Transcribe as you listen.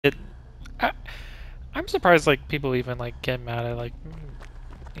I'm surprised like people even like get mad at like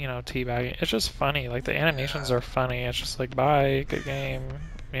you know teabagging. It's just funny. Like the animations Yeah. are funny. It's just like bye, good game.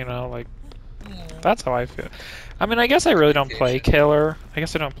 You know, like Mm, that's how I feel. I mean, I guess I really don't play dedication. killer. I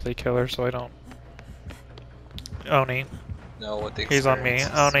guess I don't play killer, so I don't. Oni, Know what the he's on me.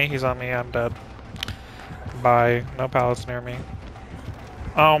 experience is. Oni, he's on me. I'm dead. Bye. No pallets near me.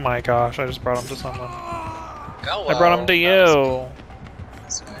 Oh my gosh! I just brought him to someone. I brought him Hello. to That was me. you.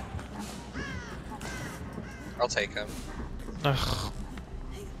 That's fine. I'll take him. Ugh.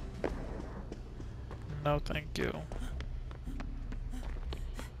 No, thank you.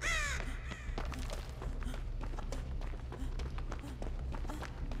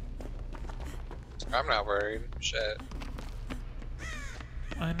 I'm not worried. Shit.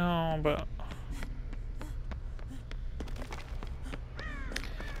 I know, but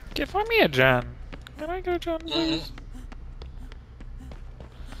find me a gen. Can I go gen, Mm. please?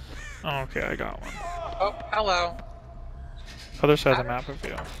 Oh, okay, I got one. Oh, hello. Other side of How the did map of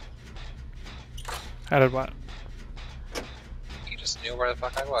you. How did what? you just knew where the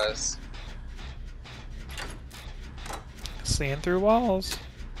fuck I was? Seeing through walls.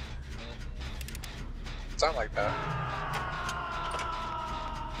 Sound like that.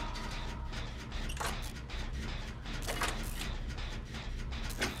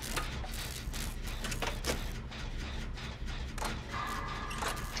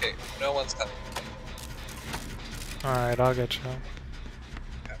 Okay, no one's coming. Alright, I'll get you.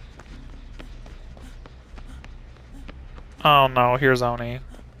 Okay. Oh no, here's Oni.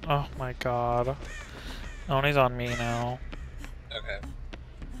 Oh my god. Oni's on me now. Okay.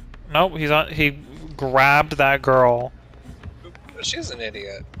 Nope, he grabbed that girl. Oop, she's an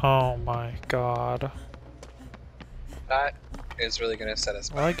idiot. Oh my god. That is really gonna set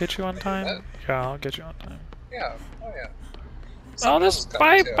us Will I back. get you on What? time? Yeah, I'll get you on time. Yeah. Oh yeah. Oh, Someone else this is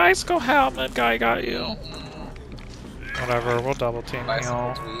coming too. bicycle helmet guy got you. Mm-mm. Whatever, we'll double team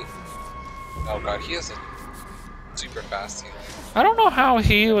Bicycle heal. tweet. Oh god, he is a super fast healing. I don't know how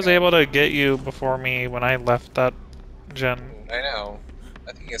he was Okay. able to get you before me when I left that gen. I know.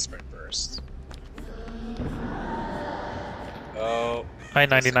 I think he has sprint burst. Oh. I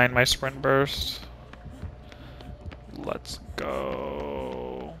 99 my sprint burst. Let's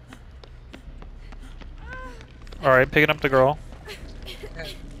go. Alright, picking up the girl.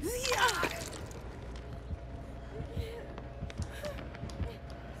 Okay.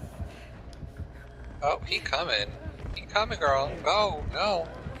 Oh, he coming. He coming, girl. Go, no.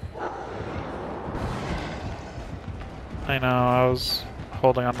 I know, I was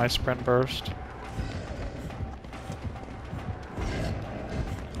holding on my sprint burst.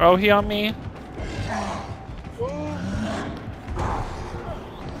 Oh, he on me?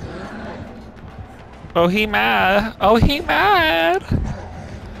 Oh, he mad. Oh, he mad.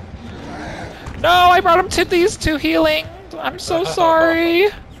 No, I brought him to these two healing. I'm so sorry.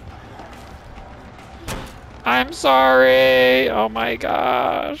 I'm sorry. Oh my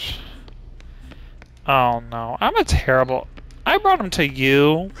gosh. Oh no, I'm a terrible. I brought him to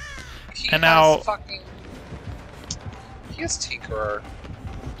you, He and has now. fucking. He has Tinkerer.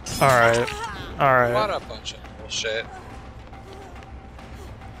 Alright. What Alright. a bunch of bullshit.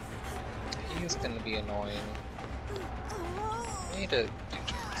 He is gonna be annoying. We need to do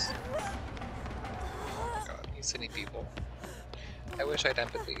things. Oh god, he's hitting people. I wish I had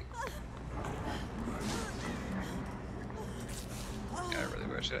empathy. Yeah, I really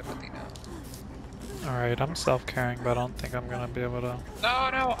wish I had empathy now. Alright, I'm self-caring, but I don't think I'm gonna be able to. No,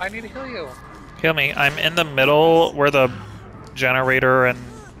 no, I need to heal you. Heal me. I'm in the middle where the generator and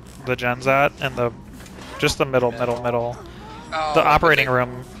the gen's at, and the. Just the middle. Oh, The operating big...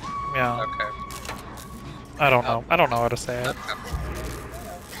 room. Yeah. Okay. I don't know. I don't know how to say it. Okay.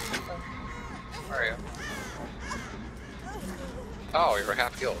 Where are you? Oh, you're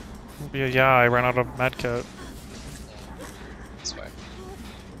half healed. Yeah, I ran out of medkit. This way.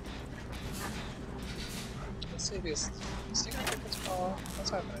 Let's see these. Is he gonna take this ball?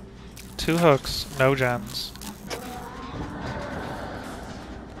 What's happening? 2 hooks, no gens. Oh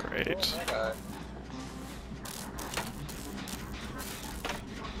Great. my god.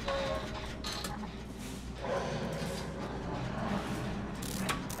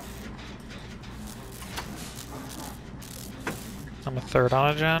 I'm a third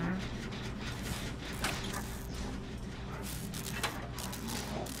on a gen.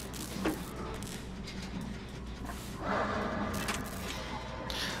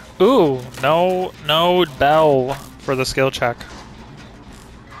 Ooh, no bell for the skill check.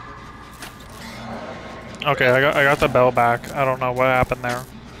 Okay, I got the bell back. I don't know what happened there.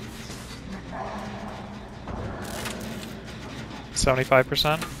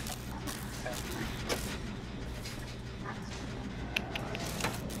 75%.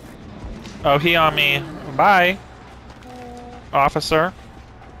 Oh, he on me. Bye, officer.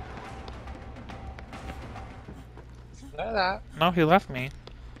 None of that. No, he left me.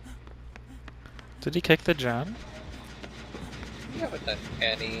 Did he kick the gen? You haven't done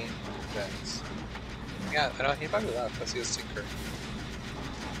any things. Yeah, I know he probably left because he was Tinker.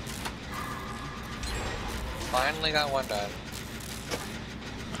 Finally got one done.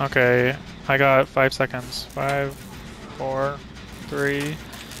 Okay, I got 5 seconds. 5, 4, 3,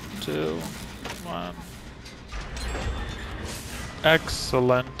 2, 1.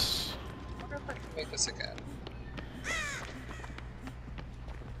 Excellent. I wonder if I can make this again.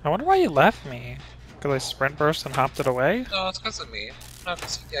 I wonder why you left me. Because I sprint burst and hopped it away? No, it's because of me. No,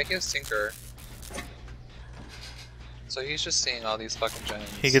 because yeah, he has Tinker. So he's just seeing all these fucking gens.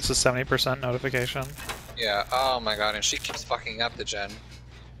 He gets a 70% notification. Yeah, oh my god, and she keeps fucking up the gen.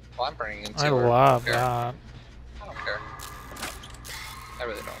 Well, I'm bringing into I her. love I don't care. that. I don't care. I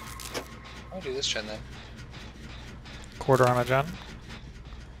really don't. I'll do this gen then. Quarter on a gen.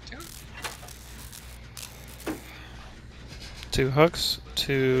 2? 2 hooks,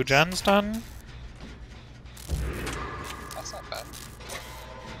 2 gens done. That's not bad.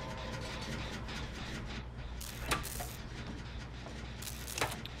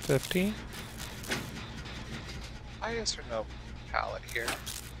 $50. I guess there's no pallet here.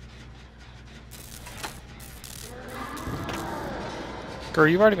 Girl,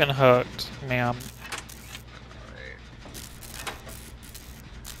 you've already been hooked, ma'am.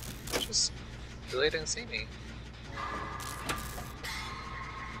 Alright. Just really didn't see me.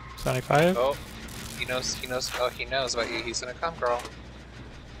 75? Oh, he knows, oh, he knows about you. He's gonna come, girl.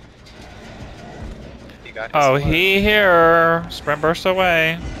 He got his Oh, blood. he here. Sprint burst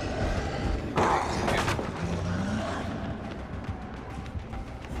away.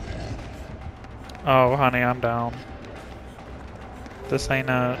 Oh, honey, I'm down. This ain't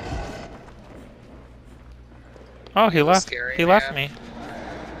it. Oh, he left. Scary, He left man. me.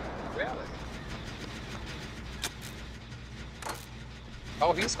 Really?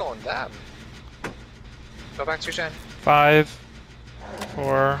 Oh, he's going down. Go back to your gen. 5,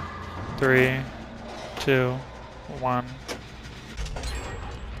 4, 3, 2, 1.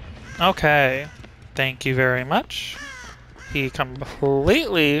 Okay. Thank you very much. He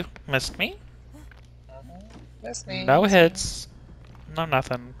completely missed me. Miss me. No hits. No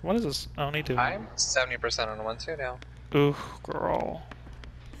nothing. What is this? Only 2. I'm 70% on 1-2 now. Ooh, girl.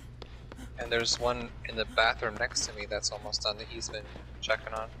 And there's one in the bathroom next to me that's almost done that he's been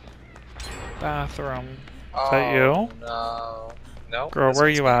checking on. Bathroom. Oh, that you? No. No. Girl, where are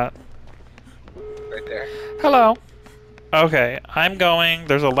you at? Right there. Hello. Okay, I'm going.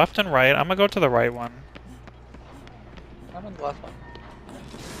 There's a left and right. I'm gonna go to the right one. I'm on the left one.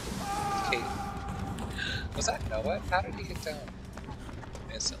 Kate. Was that Noah? How did he get down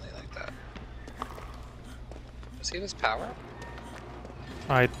instantly like that? Was he his power?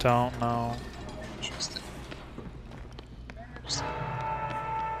 I don't know. Interesting.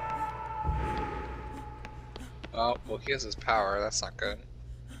 Oh, well, he has his power. That's not good.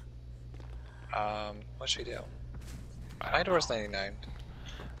 What should we do? My door's 99.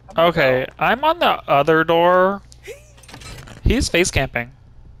 Okay, I'm on the other door. He's face camping.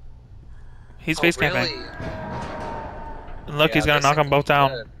 He's face camping. Really? And look, Yeah, he's gonna this knock them ain't both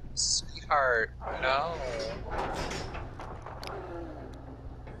down. good. Sweetheart, no.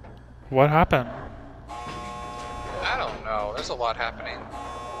 What happened? I don't know. There's a lot happening.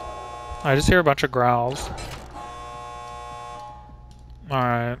 I just hear a bunch of growls.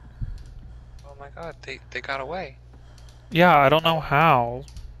 Alright. Oh my god, they got away. Yeah, I don't know how.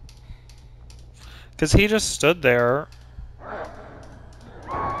 Because he just stood there.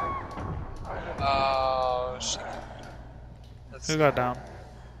 Oh, shit. Who got down?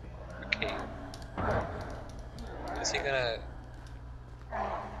 Okay. Is he gonna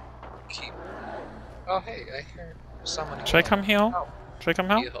keep? Oh, hey, I hear someone. Should I come heal? Oh, Should I come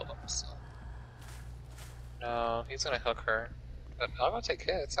he help? healed himself. No, he's gonna hook her. But I'm gonna take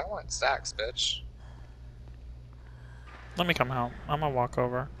hits. I want stacks, bitch. Let me come help. I'm gonna walk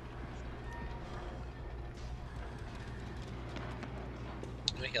over.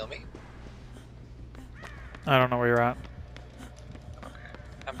 Can you heal me? I don't know where you're at. Okay.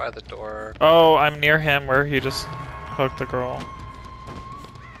 I'm by the door. Oh, I'm near him where he just hooked the girl.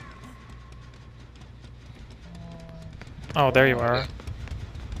 Oh, there you are.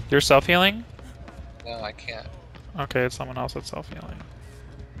 You're self-healing? No, I can't. Okay, it's someone else that's self-healing.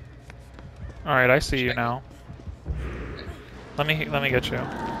 Alright, I see you now. Let me get you.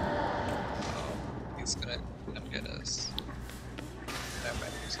 He's gonna come get us. Never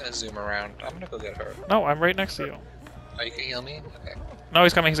mind. He's gonna zoom around. I'm gonna go get her. No, I'm right next to you. Oh, you can heal me? Okay. No,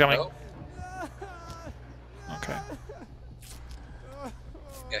 he's coming, he's coming. Nope. Okay.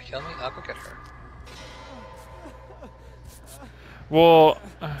 Yeah, heal me. I'll go get her. Well,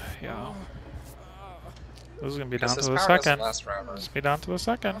 yeah. This is gonna be Because down to his the power doesn't second. last forever. Just be down to the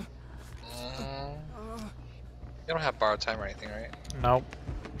second. You don't have borrowed time or anything, right? Nope.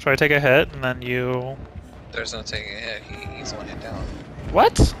 Should I take a hit and then you... There's no taking a hit. He's one hit down.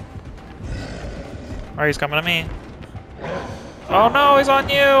 What? Alright, he's coming to me. Oh no, he's on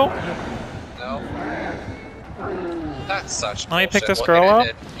you! No. That's such Let me pick bullshit. this Well, girl up.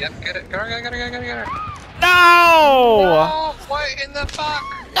 Yep, get it. Get her. No! No! What in the fuck?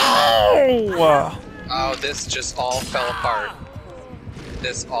 No! Oh, this just all fell apart.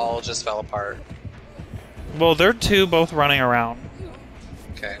 This all just fell apart. Well, they're two both running around.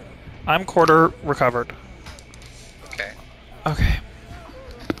 Okay. I'm quarter recovered. Okay. Okay.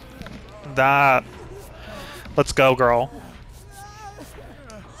 That... Let's go, girl.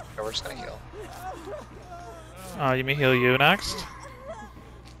 Okay, we're just gonna heal. You may heal you next?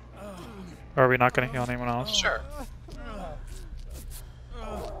 Or are we not gonna heal anyone else? Sure.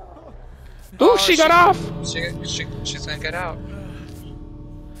 Ooh, she got off! She's gonna get out.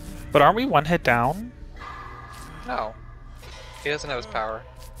 But aren't we one hit down? No. He doesn't have his power.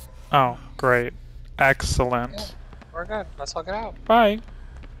 Oh, great. Excellent. Yeah, we're good. Let's all get out. Bye.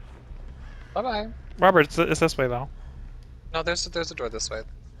 Bye-bye. Robert, it's this way though. No, there's a door this way.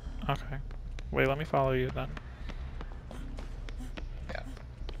 Okay. Wait, let me follow you then. Yeah.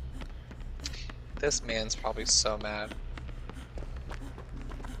 This man's probably so mad.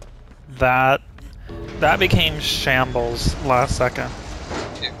 That became shambles last second.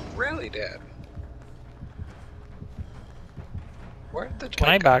 It really did. Where did the Can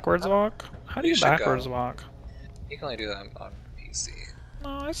I backwards walk? How do you You should backwards go. walk? You can only do that on PC. No,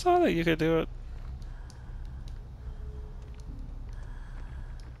 I saw that you could do it.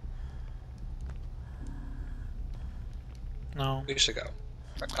 No. We should go.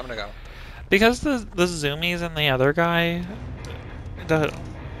 I'm gonna go. Because the zoomies and the other guy, the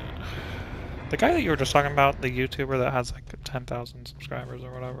guy that you were just talking about, the YouTuber that has like 10,000 subscribers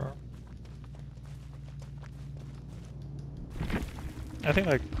or whatever. I think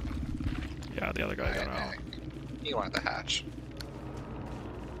like, yeah, the other guy got out. You wanted the hatch.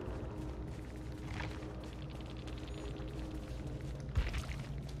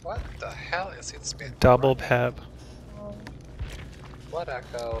 What the hell is this man? Double pep. Blood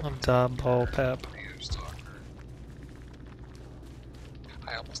echo. Double pep.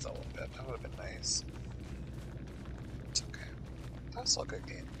 I almost double pep. That would have been nice. It's okay. That was still a good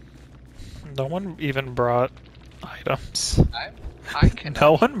game. No one even brought items. I can.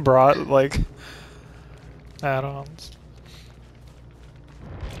 No one brought like add-ons.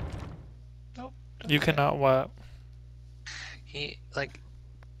 Nope. You cannot what? He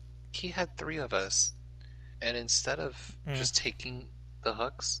had 3 of us, and instead of just taking the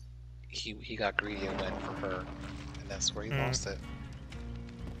hooks, he got greedy and went for her, and that's where he lost it.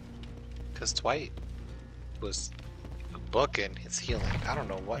 Because Dwight was booking his healing. I don't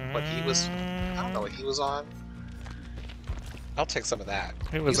know what he was. I don't know what he was on. I'll take some of that.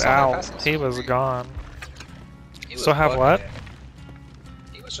 He was out. He was gone. He was So have what?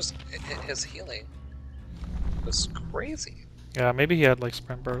 He was just his healing was crazy. Yeah, maybe he had like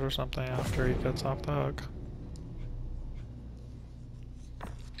sprint burst or something after he gets off the hook.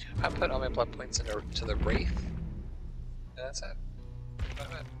 I put all my blood points into the Wraith. And that's it.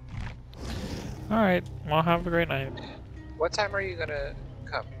 Alright, well have a great night. What time are you gonna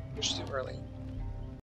come? Which is too early.